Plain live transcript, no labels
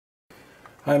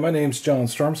Hi, my name's John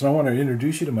Storms and I want to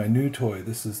introduce you to my new toy.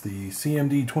 This is the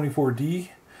CMB24D.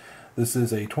 This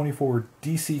is a 24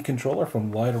 DC controller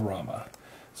from Light-o-Rama.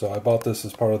 So I bought this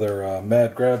as part of their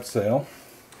Mad Grab sale.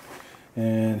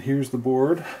 And here's the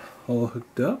board all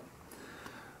hooked up.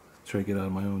 Let's try to get out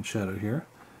of my own shadow here.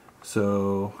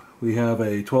 So we have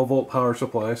a 12 volt power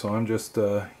supply, so I'm just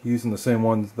using the same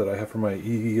ones that I have for my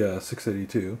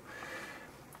E682.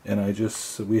 And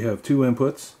we have two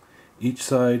inputs. Each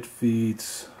side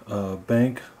feeds a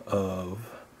bank of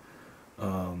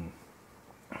 4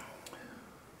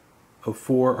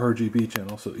 RGB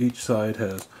channels. So each side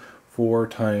has 4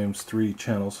 times 3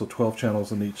 channels, so 12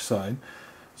 channels on each side.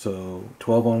 So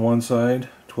 12 on one side,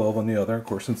 12 on the other. Of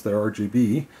course, since they're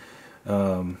RGB,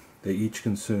 they each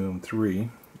consume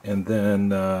 3. And then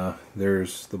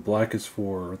there's the black is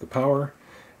for the power,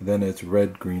 and then it's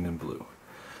red, green, and blue.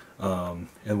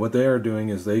 And what they are doing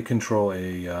is they control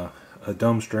a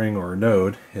dumb string or a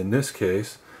node. In this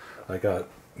case, I got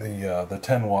the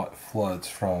 10 watt floods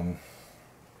from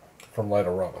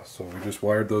Light-o-Rama. So we just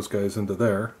wired those guys into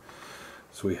there.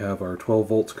 So we have our 12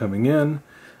 volts coming in,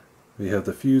 we have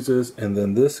the fuses, and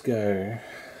then this guy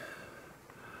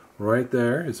right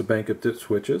there is a bank of dip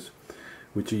switches,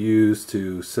 which you use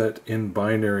to set in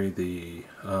binary the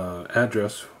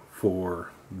address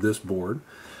for this board.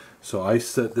 So I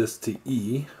set this to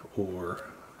E, or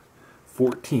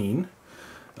 14,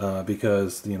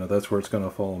 because that's where it's going to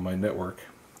follow my network.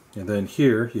 And then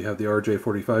here you have the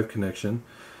RJ45 connection.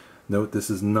 Note this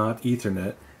is not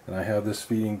Ethernet, and I have this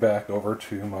feeding back over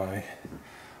to my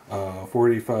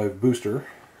 485 booster,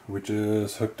 which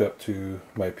is hooked up to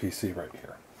my PC right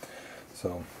here.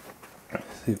 So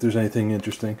see if there's anything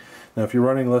interesting. Now if you're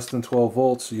running less than 12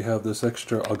 volts, you have this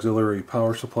extra auxiliary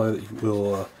power supply that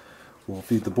will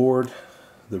feed the board.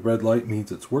 The red light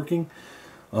means it's working.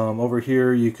 Over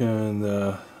here you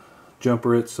can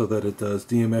jumper it so that it does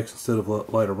DMX instead of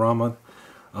Light-o-Rama.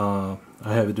 I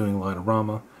have it doing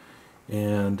Light-o-Rama,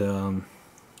 and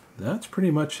that's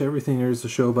pretty much everything there is to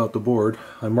show about the board.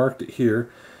 I marked it here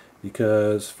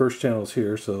because first channel is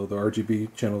here, so the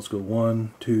RGB channels go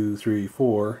 1, 2, 3,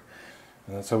 4,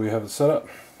 and that's how we have it set up.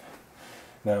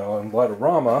 Now in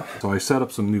Light-o-Rama, so I set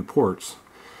up some new ports,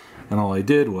 and all I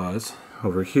did was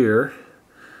over here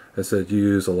I said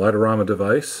use a Light-o-Rama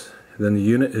device, then the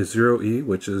unit is 0E,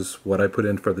 which is what I put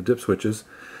in for the dip switches,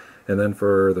 and then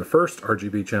for the first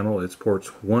RGB channel it's ports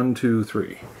 1, 2,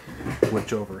 3,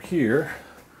 which over here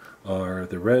are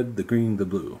the red, the green, the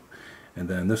blue. And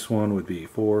then this one would be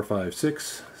 4, 5,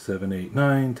 6, 7, 8,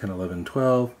 9, 10, 11,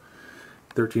 12,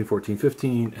 13, 14,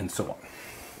 15, and so on.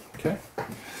 Okay?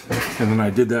 And then I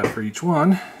did that for each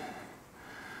one.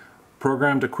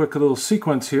 Programmed a quick little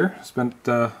sequence here. Spent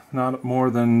not more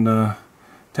than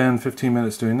 10-15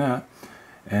 minutes doing that,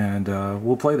 and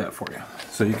we'll play that for you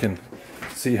so you can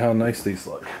see how nice these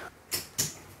look.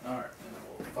 Alright, and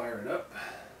we'll fire it up.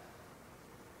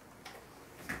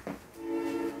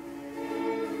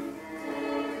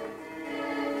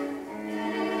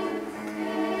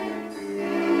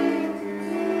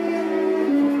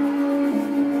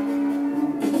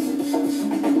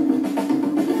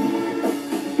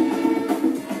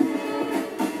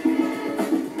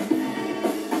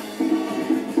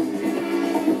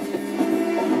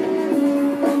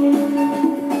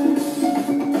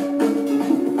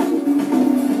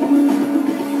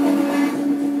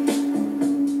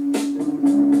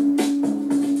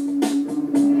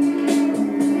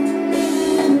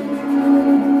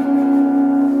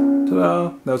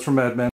 Ta-da! That was from Mad Men.